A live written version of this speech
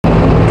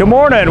Good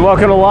morning,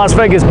 welcome to Las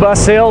Vegas Bus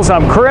Sales.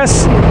 I'm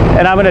Chris,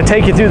 and I'm going to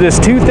take you through this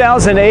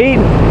 2008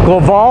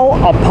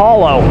 Glaval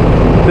Apollo.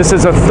 This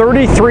is a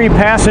 33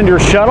 passenger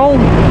shuttle,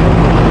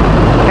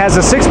 has a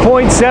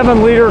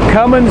 6.7 liter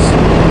Cummins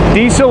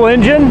diesel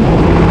engine,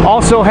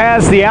 also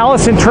has the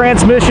Allison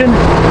transmission.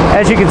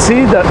 As you can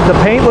see,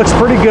 the paint looks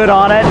pretty good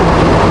on it.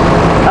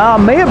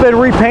 May have been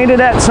repainted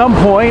at some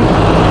point.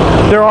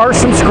 There are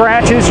some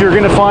scratches you're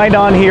going to find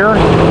on here.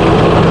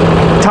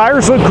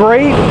 Tires look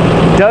great.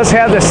 Does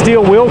have the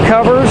steel wheel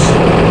covers.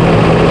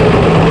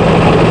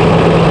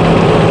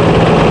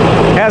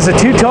 Has a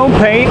two-tone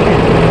paint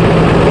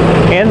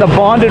and the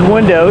bonded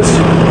windows,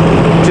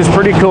 which is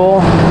pretty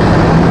cool.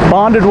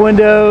 Bonded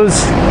windows.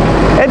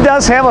 It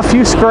does have a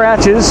few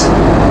scratches,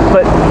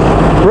 but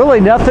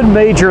really nothing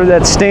major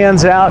that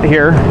stands out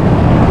here.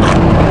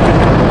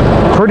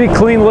 Pretty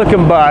clean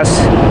looking bus.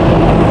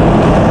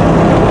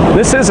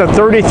 This is a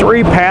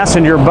 33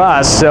 passenger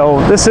bus,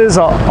 so this is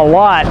a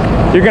lot.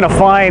 You're going to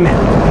find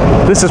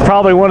this is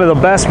probably one of the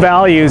best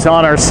values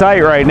on our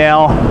site right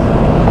now.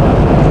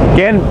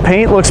 Again,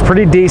 paint looks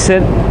pretty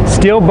decent.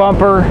 Steel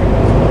bumper.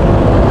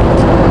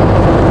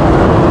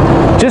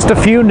 Just a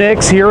few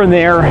nicks here and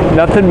there,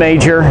 nothing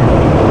major.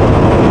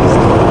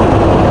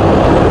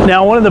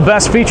 Now, one of the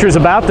best features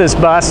about this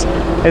bus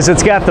is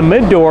it's got the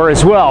mid-door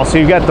as well. So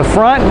you've got the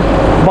front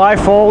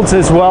bifolds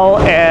as well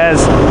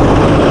as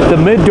the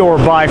mid-door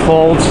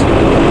bifolds.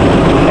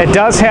 It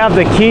does have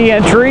the key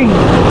entry,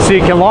 so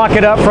you can lock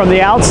it up from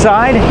the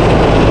outside.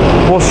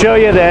 We'll show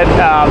you that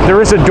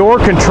there is a door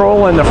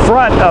control in the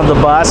front of the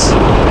bus,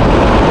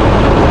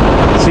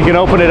 so you can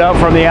open it up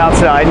from the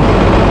outside.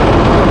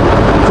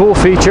 Cool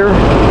feature.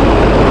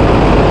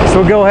 So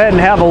we'll go ahead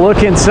and have a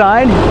look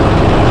inside.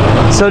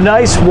 So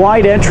nice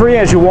wide entry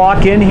as you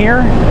walk in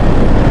here.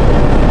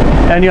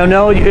 And you'll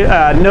know,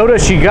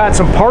 notice you got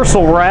some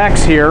parcel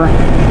racks here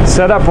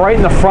set up right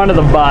in the front of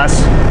the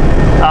bus.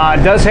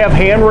 It does have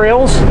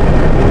handrails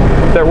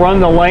that run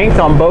the length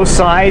on both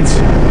sides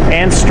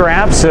and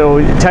straps, so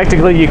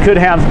technically you could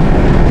have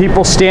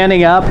people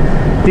standing up.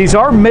 These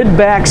are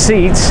mid-back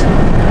seats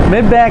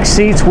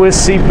with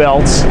seat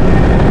belts.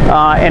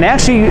 And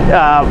actually,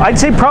 I'd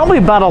say probably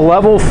about a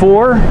level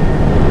 4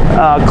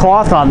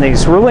 cloth on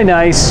these. Really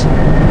nice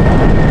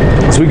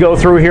as we go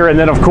through here. And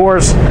then, of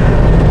course,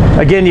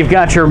 again, you've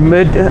got your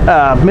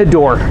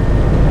mid-door,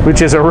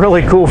 which is a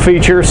really cool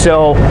feature.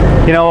 So,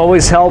 you know,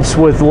 always helps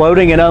with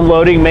loading and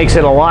unloading, makes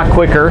it a lot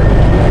quicker.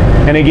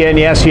 And again,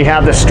 yes, you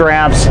have the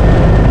straps.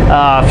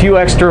 A few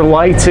extra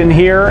lights in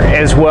here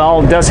as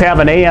well. It does have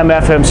an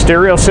AM/FM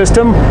stereo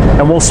system,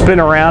 and we'll spin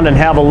around and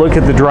have a look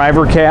at the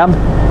driver cab.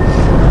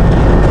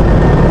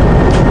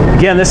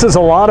 Again, this is a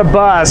lot of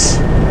bus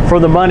for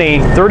the money.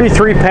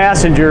 33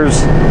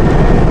 passengers.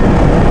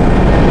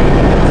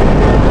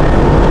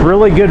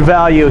 Really good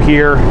value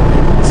here.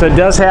 So it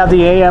does have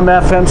the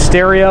AM/FM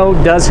stereo,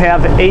 does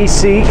have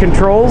AC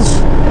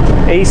controls,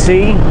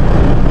 AC.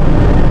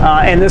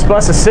 And this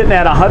bus is sitting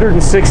at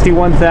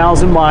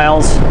 161,000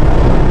 miles.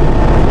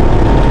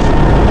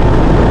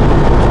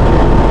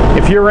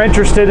 If you're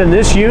interested in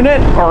this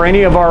unit or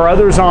any of our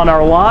others on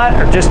our lot,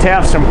 or just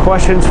have some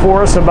questions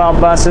for us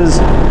about buses,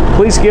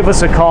 please give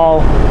us a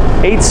call,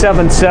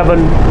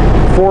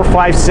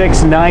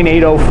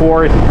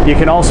 877-456-9804. You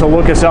can also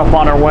look us up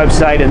on our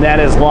website, and that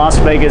is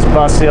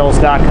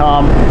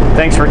LasVegasBusSales.com.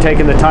 Thanks for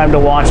taking the time to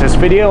watch this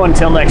video.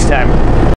 Until next time.